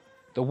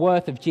 the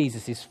worth of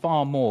Jesus is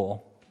far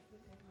more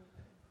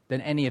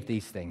than any of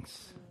these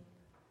things.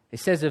 It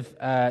says of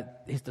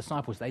his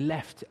disciples, they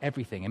left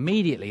everything.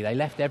 Immediately, they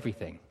left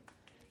everything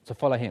to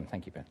follow him.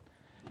 Thank you, Ben.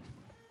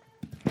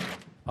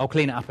 I'll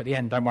clean it up at the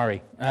end, don't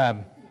worry.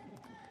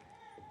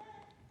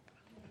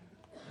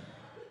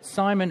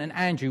 Simon and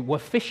Andrew were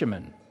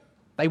fishermen.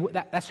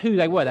 That's who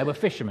they were. They were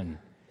fishermen.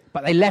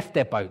 But they left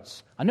their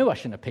boats. I knew I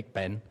shouldn't have picked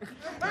Ben.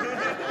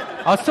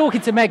 I was talking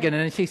to Megan,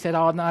 and she said,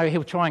 oh, no,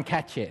 he'll try and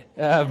catch it.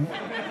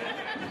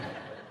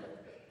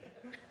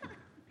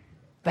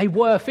 They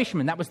were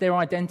fishermen. That was their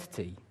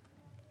identity.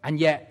 And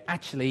yet,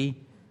 actually,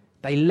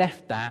 they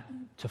left that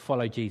to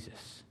follow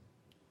Jesus.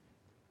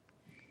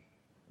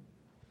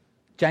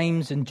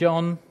 James and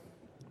John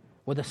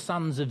were the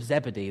sons of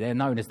Zebedee. They're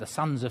known as the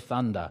sons of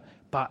thunder.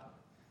 But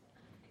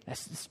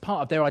that's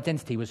part of their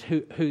identity was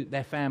who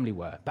their family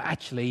were. But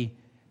actually,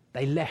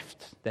 they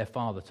left their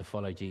father to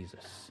follow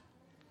Jesus.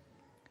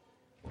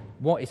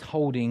 What is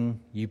holding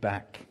you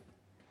back?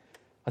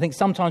 I think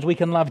sometimes we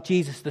can love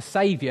Jesus the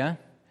Saviour,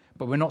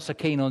 but we're not so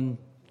keen on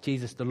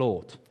Jesus the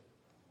Lord.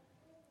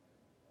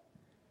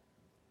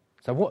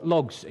 So what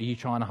logs are you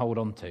trying to hold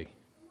on to?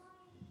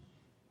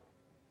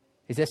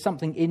 Is there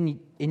something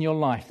in your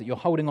life that you're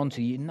holding on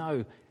to? You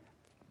know,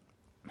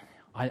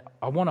 I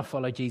want to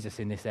follow Jesus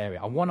in this area.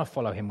 I want to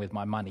follow him with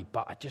my money,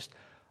 but I just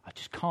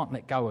can't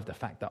let go of the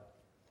fact that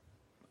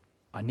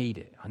I need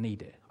it. I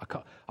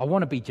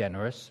want to be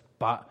generous,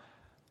 but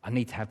I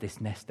need to have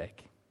this nest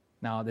egg.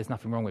 Now, there's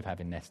nothing wrong with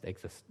having nest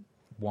eggs. That's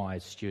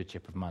wise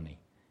stewardship of money.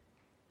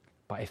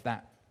 But if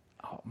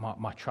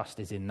my trust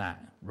is in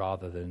that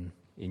rather than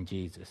in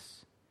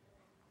Jesus,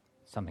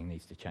 something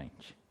needs to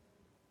change.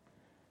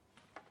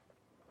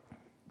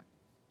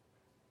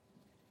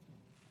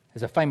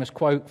 There's a famous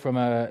quote from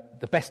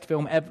the best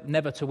film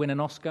never to win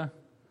an Oscar,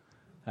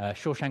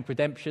 Shawshank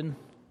Redemption,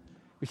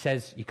 which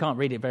says, you can't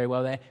read it very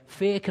well there,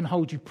 fear can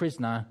hold you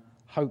prisoner,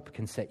 hope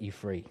can set you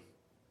free.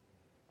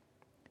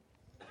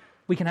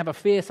 We can have a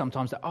fear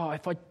sometimes that,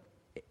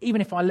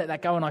 even if I let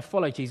that go and I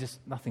follow Jesus,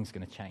 nothing's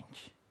going to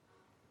change.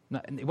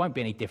 No, it won't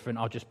be any different.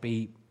 I'll just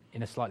be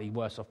in a slightly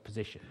worse off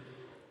position.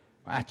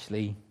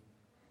 Actually,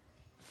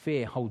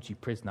 fear holds you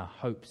prisoner,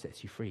 hope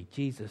sets you free.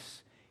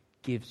 Jesus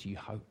gives you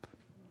hope.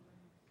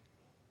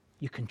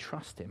 You can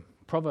trust him.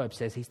 Proverbs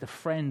says he's the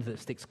friend that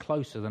sticks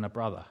closer than a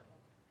brother.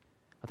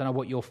 I don't know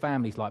what your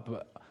family's like,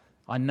 but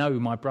I know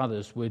my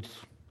brothers would,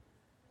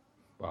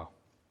 well,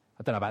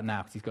 I don't know about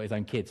now because he's got his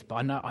own kids, but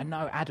I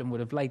know Adam would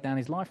have laid down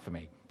his life for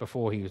me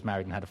before he was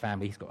married and had a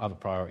family. He's got other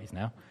priorities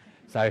now.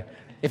 So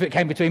if it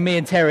came between me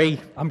and Terry,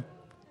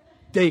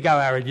 there you go,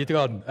 Aaron, you're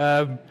gone.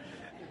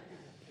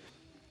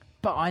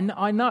 But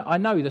I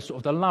know the sort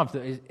of the love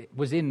that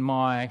was in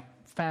my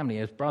family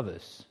as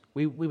brothers.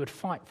 We would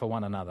fight for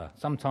one another,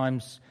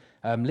 sometimes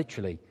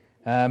literally.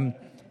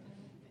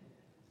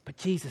 But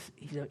Jesus,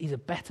 he's a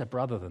better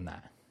brother than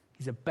that.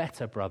 He's a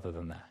better brother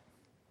than that.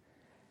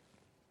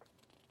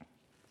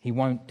 He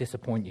won't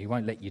disappoint you. He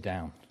won't let you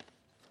down.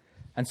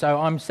 And so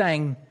I'm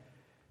saying,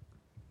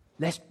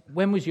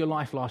 when was your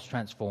life last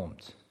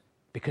transformed?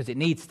 Because it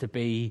needs to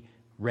be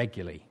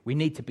regularly. We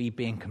need to be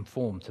being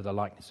conformed to the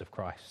likeness of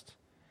Christ.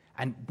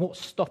 And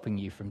what's stopping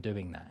you from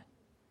doing that?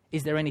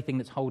 Is there anything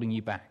that's holding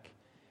you back?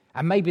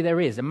 And maybe there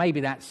is, and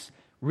maybe that's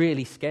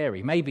really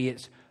scary. Maybe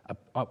it's,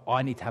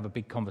 I need to have a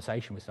big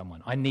conversation with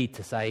someone. I need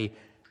to say,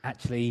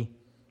 actually,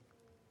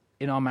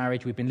 in our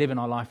marriage, we've been living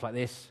our life like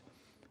this.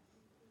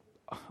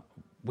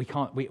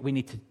 We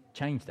need to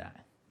change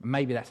that.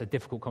 Maybe that's a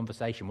difficult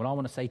conversation. Well, I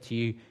want to say to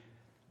you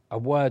a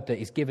word that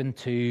is given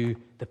to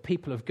the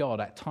people of God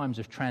at times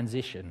of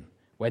transition,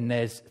 when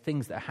there's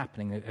things that are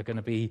happening, that are going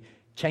to be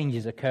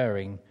changes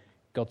occurring.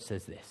 God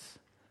says this: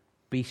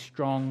 be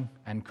strong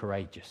and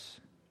courageous.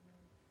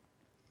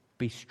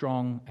 Be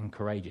strong and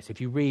courageous.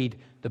 If you read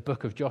the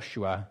book of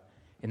Joshua,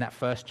 in that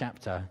first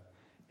chapter,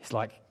 it's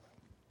like,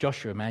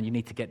 Joshua, man, you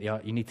need to get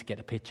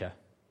the picture.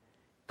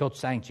 God's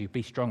saying to you,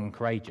 be strong and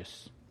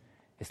courageous.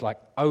 It's like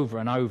over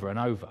and over and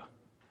over.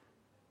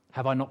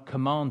 Have I not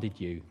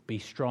commanded you, be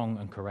strong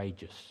and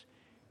courageous?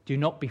 Do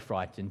not be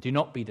frightened, do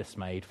not be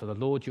dismayed, for the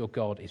Lord your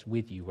God is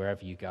with you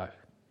wherever you go.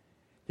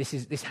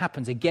 This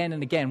happens again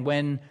and again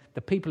when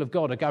the people of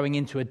God are going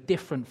into a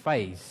different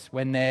phase,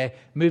 when they're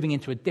moving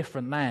into a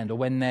different land, or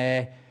when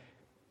they're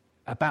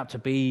about to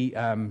be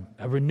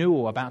a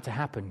renewal about to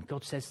happen.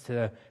 God says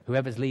to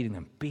whoever's leading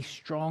them, be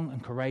strong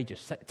and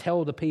courageous.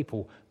 Tell the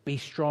people, be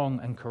strong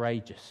and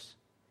courageous.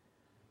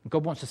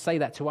 God wants to say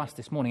that to us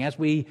this morning. As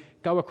we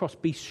go across,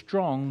 be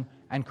strong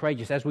and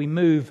courageous. As we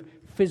move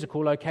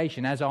physical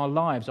location, as our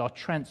lives are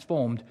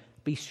transformed,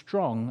 be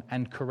strong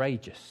and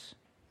courageous.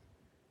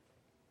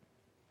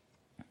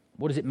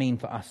 What does it mean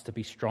for us to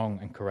be strong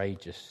and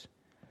courageous?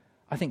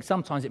 I think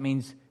sometimes it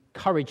means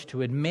courage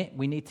to admit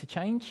we need to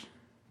change.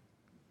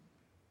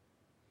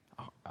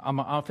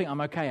 I think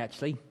I'm okay,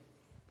 actually.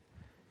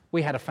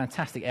 We had a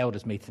fantastic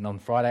elders meeting on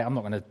Friday. I'm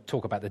not going to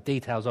talk about the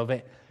details of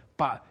it,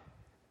 but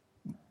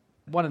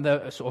one of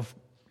the sort of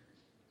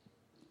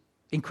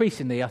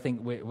increasingly, I think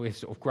we're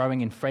sort of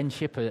growing in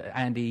friendship,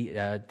 Andy,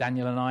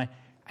 Daniel, and I.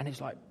 And it's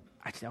like,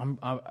 actually,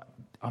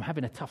 I'm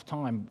having a tough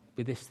time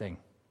with this thing.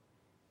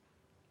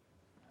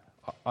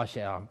 I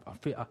feel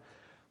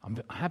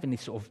I'm having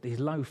these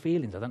low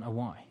feelings. I don't know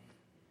why.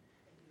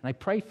 And they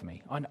pray for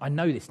me. I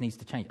know this needs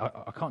to change.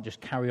 I can't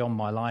just carry on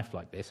my life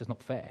like this. It's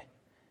not fair.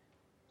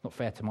 It's not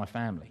fair to my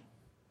family.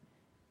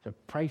 So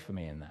pray for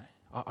me in that.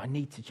 I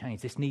need to change.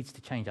 This needs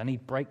to change. I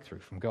need breakthrough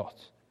from God.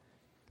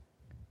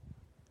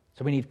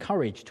 So we need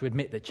courage to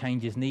admit that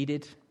change is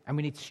needed, and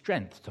we need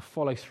strength to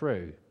follow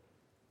through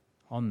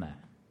on that.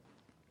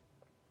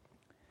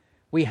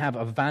 We have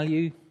a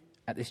value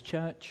at this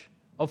church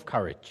of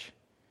courage.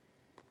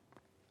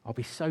 I'll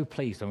be so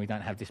pleased when we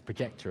don't have this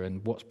projector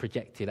and what's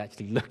projected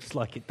actually looks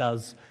like it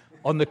does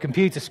on the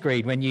computer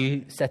screen when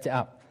you set it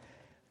up.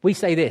 We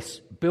say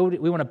this: we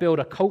want to build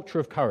a culture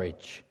of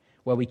courage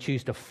where we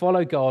choose to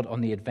follow God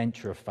on the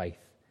adventure of faith.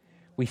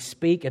 We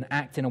speak and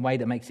act in a way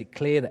that makes it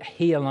clear that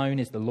He alone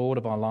is the Lord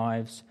of our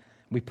lives.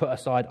 We put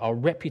aside our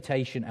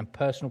reputation and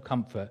personal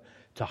comfort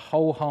to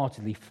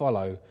wholeheartedly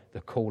follow the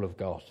call of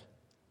God.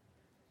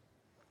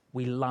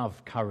 We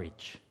love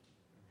courage.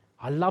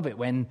 I love it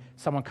when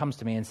someone comes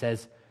to me and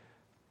says,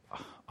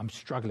 I'm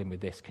struggling with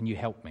this, can you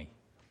help me?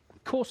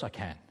 Of course I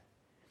can.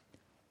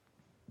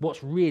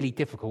 What's really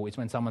difficult is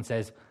when someone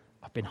says,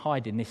 I've been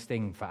hiding this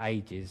thing for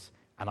ages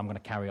and I'm going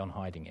to carry on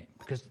hiding it,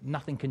 because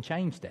nothing can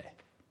change there.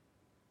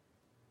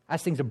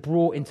 As things are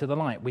brought into the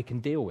light, we can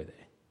deal with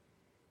it.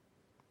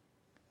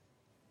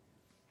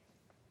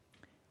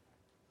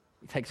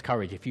 It takes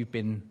courage if you've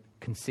been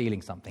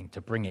concealing something to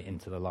bring it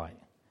into the light.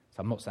 So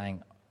I'm not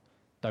saying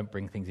don't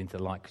bring things into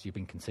the light because you've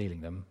been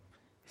concealing them.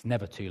 It's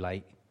never too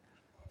late.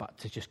 But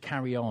to just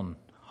carry on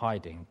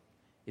hiding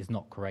is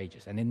not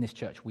courageous. And in this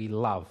church, we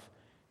love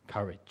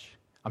courage.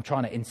 I'm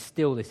trying to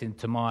instill this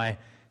into my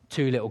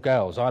two little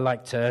girls. I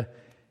like to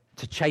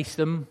chase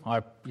them. I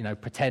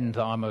pretend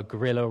that I'm a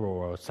gorilla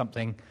or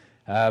something,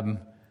 and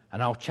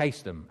I'll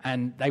chase them.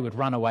 And they would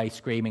run away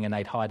screaming, and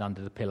they'd hide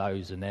under the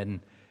pillows. And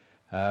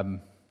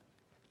then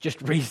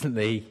just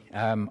recently,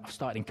 I've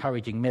started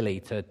encouraging Millie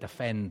to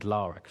defend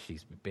Lara because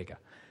she's bigger.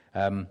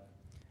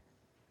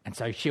 And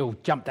so she'll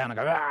jump down and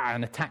go,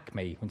 and attack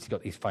me when she's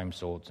got these foam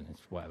swords and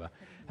it's whatever.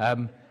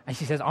 And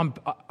she says,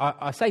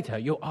 I say to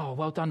her,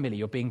 well done, Millie,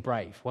 you're being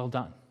brave. Well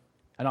done.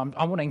 And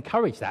I want to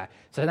encourage that.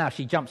 So now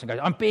she jumps and goes,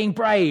 I'm being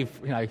brave.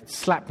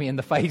 Slap me in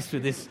the face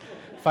with this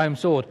foam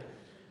sword.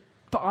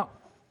 But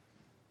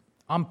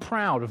I'm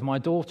proud of my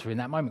daughter in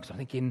that moment because I'm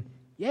thinking,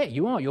 yeah,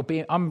 you are.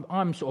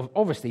 I'm sort of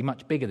obviously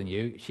much bigger than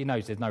you. She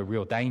knows there's no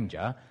real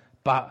danger,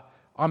 but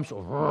I'm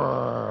sort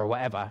of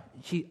whatever.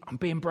 I'm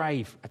being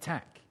brave.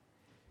 Attack.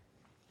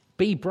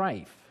 Be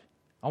brave.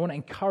 I want to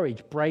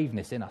encourage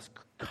braveness in us.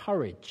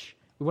 Courage.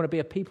 We want to be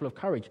a people of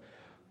courage.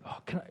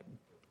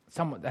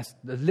 The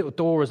little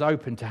door is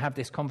open to have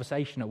this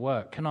conversation at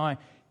work. Can I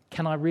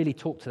really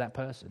talk to that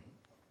person?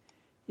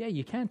 Yeah,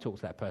 you can talk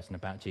to that person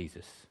about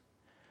Jesus.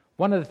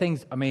 One of the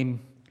things,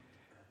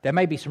 there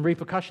may be some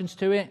repercussions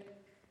to it,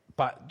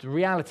 but the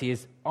reality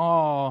is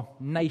our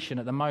nation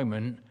at the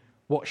moment,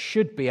 what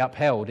should be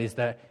upheld is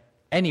that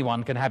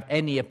anyone can have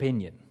any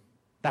opinion.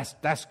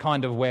 That's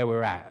kind of where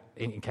we're at,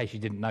 in case you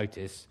didn't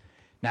notice.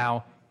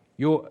 Now,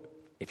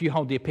 if you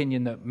hold the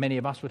opinion that many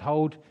of us would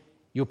hold,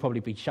 you'll probably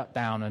be shut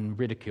down and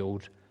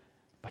ridiculed.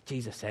 But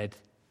Jesus said,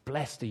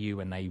 blessed are you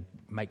when they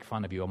make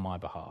fun of you on my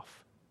behalf.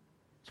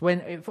 So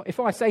if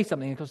I say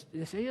something, because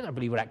they say, you don't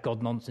believe all that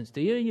God nonsense,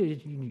 do you?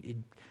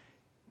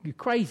 You're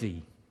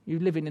crazy.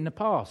 You're living in the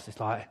past. It's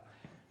like,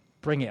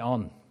 bring it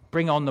on.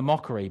 Bring on the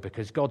mockery,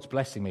 because God's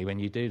blessing me when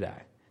you do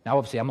that. Now,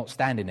 obviously, I'm not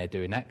standing there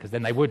doing that, because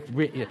then they would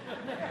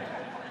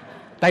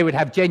they would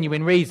have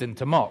genuine reason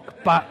to mock.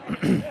 But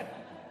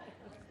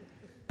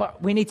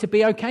we need to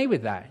be okay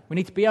with that. We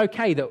need to be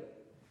okay that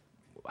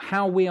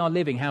how we are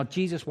living, how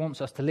Jesus wants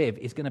us to live,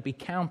 is going to be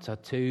counter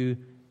to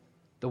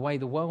the way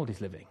the world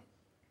is living.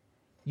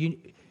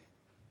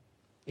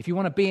 If you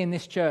want to be in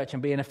this church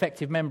and be an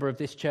effective member of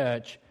this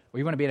church, or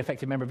you want to be an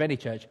effective member of any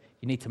church,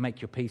 you need to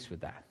make your peace with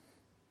that.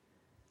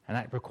 And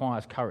that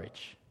requires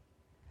courage.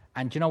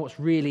 And do you know what's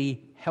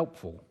really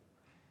helpful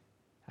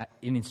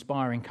in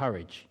inspiring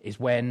courage is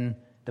when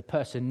the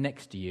person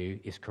next to you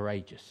is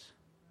courageous.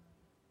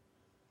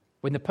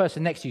 When the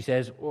person next to you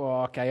says,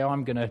 oh, okay,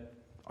 I'm going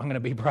to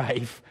be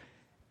brave,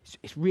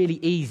 it's really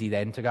easy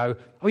then to go,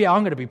 oh yeah,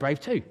 I'm going to be brave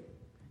too.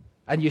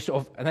 And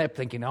and they're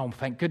thinking, oh,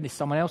 thank goodness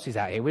someone else is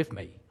out here with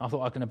me. I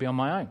thought I was going to be on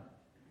my own.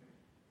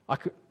 I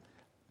can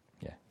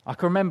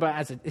remember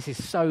this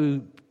is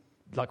so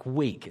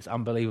weak, it's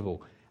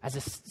unbelievable. As a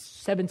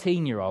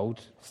 17-year-old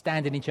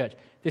standing in church,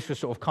 this was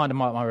sort of kind of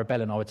my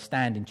rebellion. I would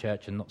stand in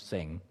church and not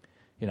sing.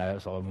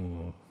 It's like,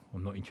 I'm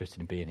not interested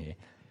in being here.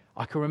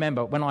 I can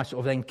remember when I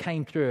sort of then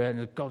came through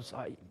and God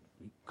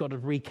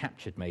had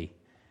recaptured me.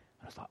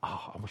 I was like,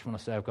 I just want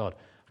to serve God.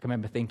 I can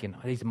remember thinking,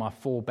 these are my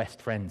 4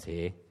 best friends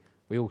here.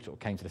 We all sort of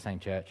came to the same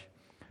church.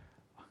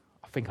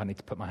 I think I need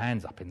to put my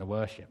hands up in the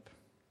worship.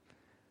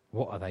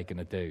 What are they going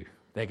to do?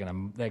 They're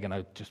going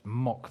to just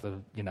mock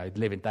the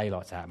living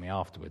daylights out of me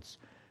afterwards.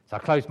 So I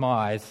closed my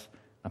eyes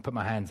and put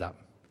my hands up.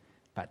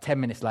 About 10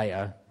 minutes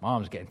later, my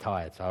arms were getting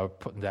tired, so I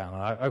put them down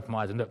and I opened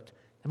my eyes and looked.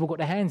 They've all got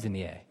their hands in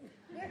the air.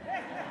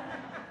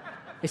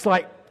 It's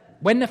like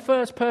when the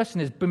first person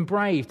has been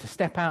brave to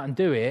step out and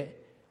do it,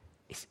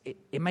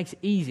 it makes it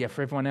easier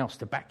for everyone else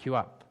to back you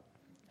up.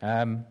 So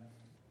I'm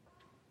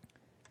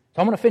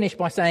going to finish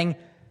by saying,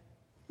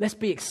 let's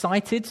be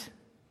excited.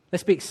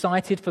 Let's be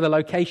excited for the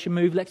location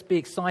move. Let's be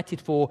excited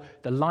for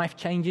the life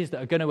changes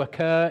that are going to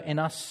occur in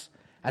us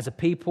as a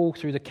people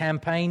through the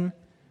campaign.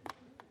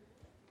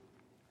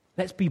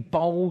 Let's be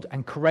bold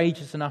and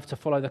courageous enough to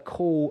follow the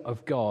call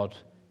of God.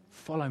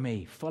 Follow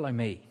me, follow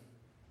me.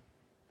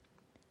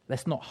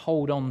 Let's not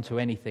hold on to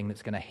anything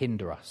that's going to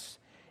hinder us.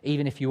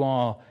 Even if you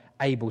are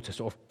able to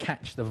sort of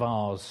catch the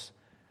vase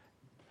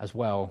as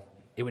well,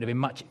 it would have been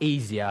much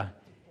easier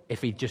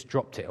if he'd just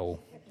dropped it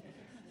all.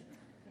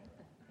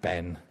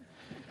 Ben.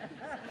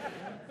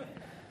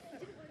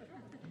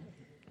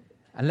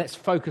 And let's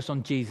focus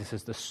on Jesus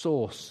as the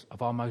source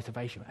of our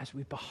motivation as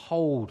we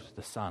behold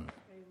the Son.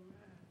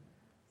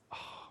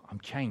 Oh, I'm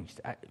changed.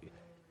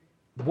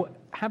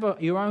 Have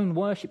your own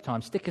worship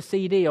time. Stick a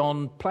CD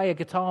on, play a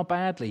guitar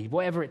badly,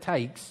 whatever it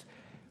takes.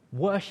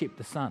 Worship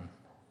the Son.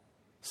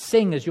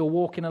 Sing as you're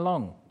walking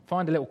along.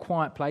 Find a little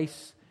quiet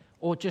place,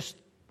 or just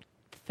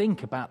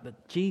think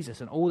about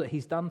Jesus and all that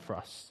he's done for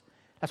us.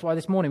 That's why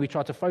this morning we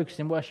tried to focus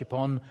in worship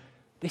on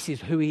this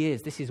is who he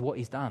is, this is what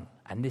he's done,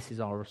 and this is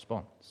our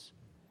response.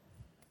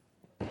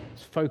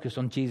 Let's focus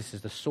on Jesus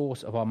as the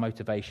source of our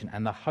motivation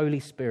and the Holy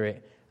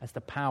Spirit as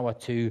the power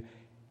to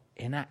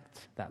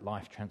enact that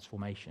life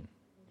transformation.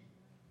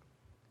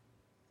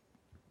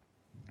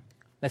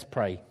 Let's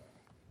pray.